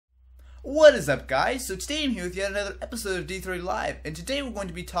What is up, guys? So today I'm here with yet another episode of D3Live, and today we're going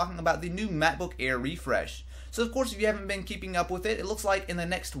to be talking about the new MacBook Air refresh. So of course, if you haven't been keeping up with it, it looks like in the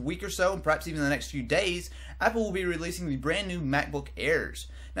next week or so, and perhaps even the next few days, Apple will be releasing the brand new MacBook Airs.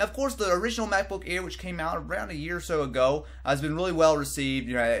 Now, of course, the original MacBook Air, which came out around a year or so ago, has been really well received.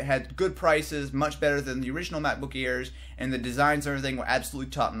 You know, it had good prices, much better than the original MacBook Airs, and the designs and everything were absolutely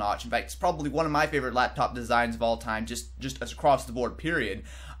top notch. In fact, it's probably one of my favorite laptop designs of all time, just as across the board, period.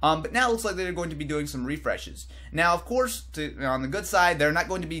 But now it looks like they're going to be doing some refreshes. Now, of course, on the good side, they're not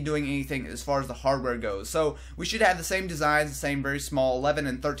going to be doing anything as far as the hardware goes. So we should have the same designs, the same very small 11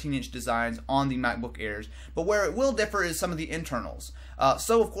 and 13-inch designs on the MacBook Airs. But where it will differ is some of the internals.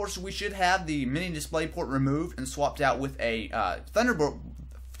 So, of course, we should have the mini DisplayPort removed and swapped out with a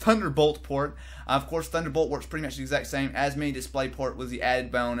Thunderbolt port. Of course, Thunderbolt works pretty much the exact same as mini DisplayPort with the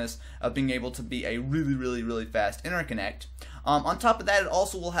added bonus of being able to be a really fast interconnect. On top of that, it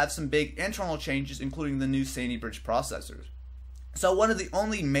also will have some big internal changes, including the new Sandy Bridge processors. So one of the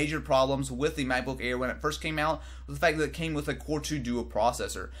only major problems with the MacBook Air when it first came out was the fact that it came with a Core 2 Duo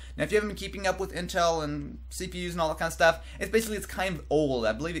processor. Now, if you haven't been keeping up with Intel and CPUs and all that kind of stuff, it's kind of old.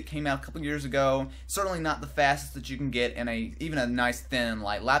 I believe it came out a couple years ago. Certainly not the fastest that you can get in even a nice thin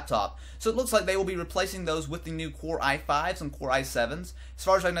light laptop. So it looks like they will be replacing those with the new Core i5s and Core i7s. As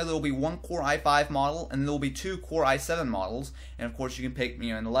far as I know, there will be one Core i5 model and there will be two Core i7 models. And of course, you can pick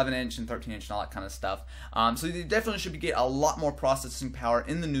an 11-inch and 13-inch and all that kind of stuff. So you definitely should get a lot more processing power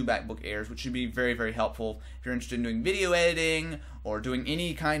in the new MacBook Airs, which should be very helpful if you're interested in doing video editing or doing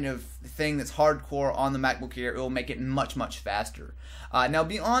any kind of thing that's hardcore on the MacBook Air. It will make it much faster. Now,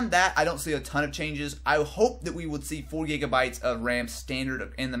 beyond that, I don't see a ton of changes. I hope that we would see 4 GB of RAM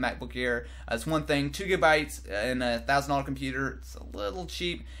standard in the MacBook Air. That's one thing. 2 GB in a $1,000 computer, it's a little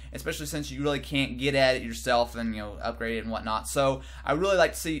cheap, especially since you really can't get at it yourself and upgrade it and whatnot. So I really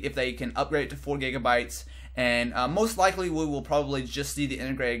like to see if they can upgrade it to 4 GB. And most likely we will probably just see the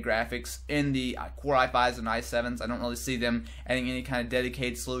integrated graphics in the Core i5s and i7s. I don't really see them adding any kind of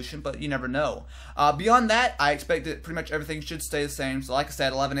dedicated solution, but you never know. Beyond that, I expect that pretty much everything should stay the same. So like I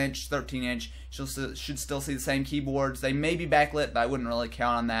said, 11-inch, 13-inch, should still see the same keyboards. They may be backlit, but I wouldn't really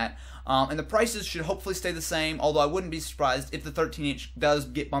count on that. And the prices should hopefully stay the same, although I wouldn't be surprised if the 13-inch does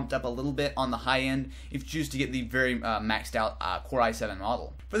get bumped up a little bit on the high end if you choose to get the very maxed out Core i7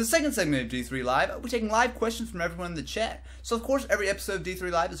 model. For the second segment of D3 Live, we're taking live questions from everyone in the chat. So of course, every episode of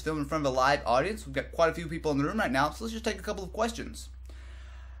D3 Live is filmed in front of a live audience. We've got quite a few people in the room right now, so let's just take a couple of questions.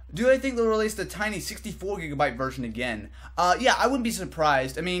 Do I think they'll release the tiny 64 GB version again? Yeah, I wouldn't be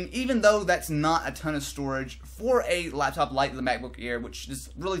surprised. I mean, even though that's not a ton of storage for a laptop like the MacBook Air, which is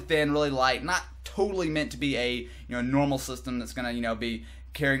really thin, really light, not totally meant to be a normal system that's gonna be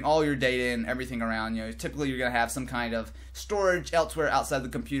carrying all your data and everything around. Typically you're gonna have some kind of storage elsewhere outside the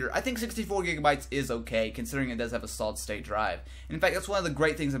computer. I think 64 GB is okay, considering it does have a solid state drive. And in fact, that's one of the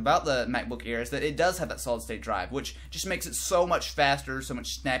great things about the MacBook Air is that it does have that solid state drive, which just makes it so much faster, so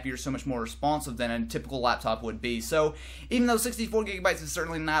much snappier, so much more responsive than a typical laptop would be. So even though 64 GB is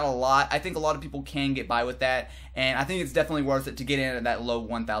certainly not a lot, I think a lot of people can get by with that, and I think it's definitely worth it to get in at that low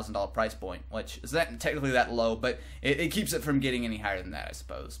 $1,000 price point, which is not technically that low, but it keeps it from getting any higher than that, I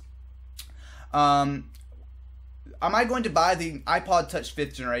suppose. Am I going to buy the iPod Touch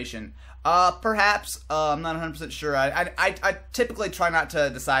 5th generation? Perhaps. I'm not 100% sure. I typically try not to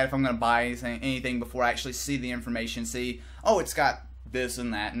decide if I'm going to buy anything before I actually see the information, see, oh, it's got this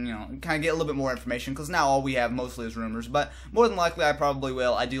and that, and kind of get a little bit more information, because now all we have mostly is rumors, but more than likely I probably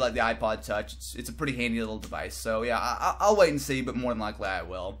will. I do like the iPod Touch. It's a pretty handy little device, so yeah, I'll wait and see, but more than likely I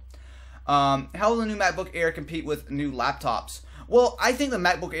will. How will the new MacBook Air compete with new laptops? Well, I think the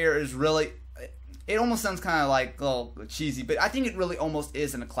MacBook Air is really... It almost sounds kind of like a little cheesy, but I think it really almost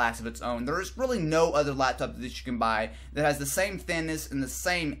is in a class of its own. There is really no other laptop that you can buy that has the same thinness and the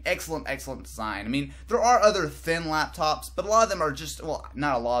same excellent design. I mean, there are other thin laptops, but a lot of them are just, well,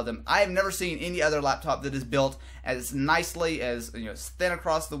 not a lot of them. I have never seen any other laptop that is built as nicely, as it's thin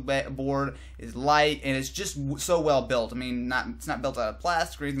across the board, is light, and it's just so well built. I mean, it's not built out of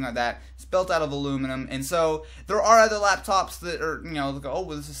plastic or anything like that. It's built out of aluminum, and so there are other laptops that are, oh,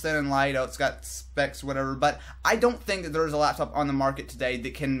 well, this is thin and light, oh, it's got specs, whatever, but I don't think that there's a laptop on the market today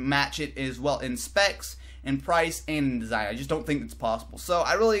that can match it as well in specs, in price, and in design. I just don't think it's possible. So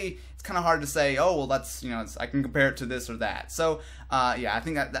it's kind of hard to say, oh, well, that's, I can compare it to this or that. So, yeah, I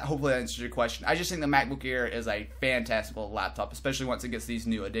think that hopefully that answers your question. I just think the MacBook Air is a fantastic laptop, especially once it gets these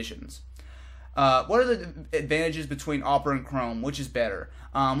new additions. What are the advantages between Opera and Chrome? Which is better?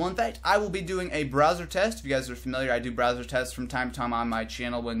 Well, in fact, I will be doing a browser test. If you guys are familiar, I do browser tests from time to time on my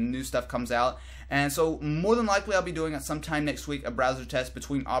channel when new stuff comes out. And so more than likely I'll be doing at some time next week a browser test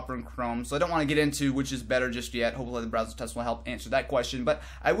between Opera and Chrome. So I don't want to get into which is better just yet. Hopefully the browser test will help answer that question. But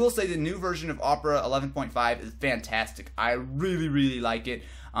I will say the new version of Opera 11.5 is fantastic. I really like it.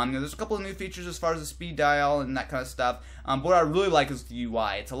 There's a couple of new features as far as the speed dial and that kind of stuff. But what I really like is the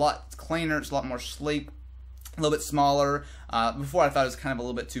UI. It's a lot cleaner. It's a lot more sleek. A little bit smaller. Before I thought it was kind of a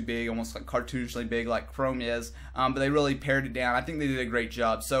little bit too big, almost like cartoonishly big like Chrome is, but they really pared it down. I think they did a great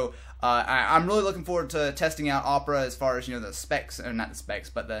job. So I'm really looking forward to testing out Opera as far as, you know, the specs, or not the specs,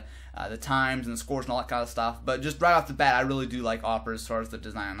 but the times and the scores and all that kind of stuff. But just right off the bat, I really do like Opera as far as the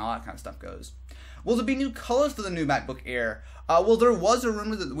design and all that kind of stuff goes. Will there be new colors for the new MacBook Air? Well, there was a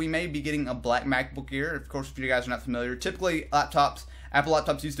rumor that we may be getting a black MacBook Air. Of course, if you guys are not familiar, typically Apple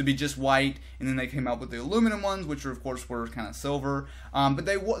laptops used to be just white, and then they came out with the aluminum ones, which of course were kind of silver. But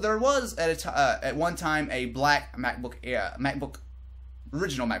there was at one time a black MacBook Air,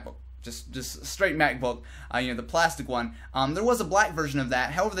 original MacBook. Just straight MacBook, you know, the plastic one. There was a black version of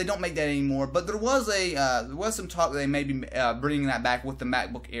that. However, they don't make that anymore. But there was some talk that they may be bringing that back with the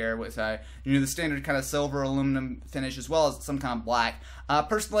MacBook Air, with you know, the standard kind of silver aluminum finish as well as some kind of black.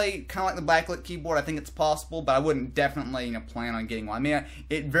 Personally, kind of like the backlit keyboard, I think it's possible, but I wouldn't definitely, you know, plan on getting one. I mean,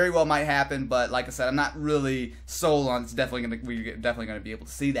 it very well might happen, but like I said, I'm not really sold on we're definitely gonna be able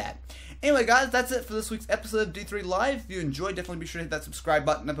to see that. Anyway, guys, that's it for this week's episode of D3 Live. If you enjoyed, definitely be sure to hit that subscribe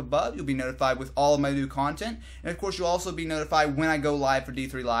button up above. You'll be notified with all of my new content. And, of course, you'll also be notified when I go live for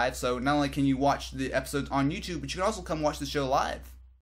D3 Live. So not only can you watch the episodes on YouTube, but you can also come watch the show live.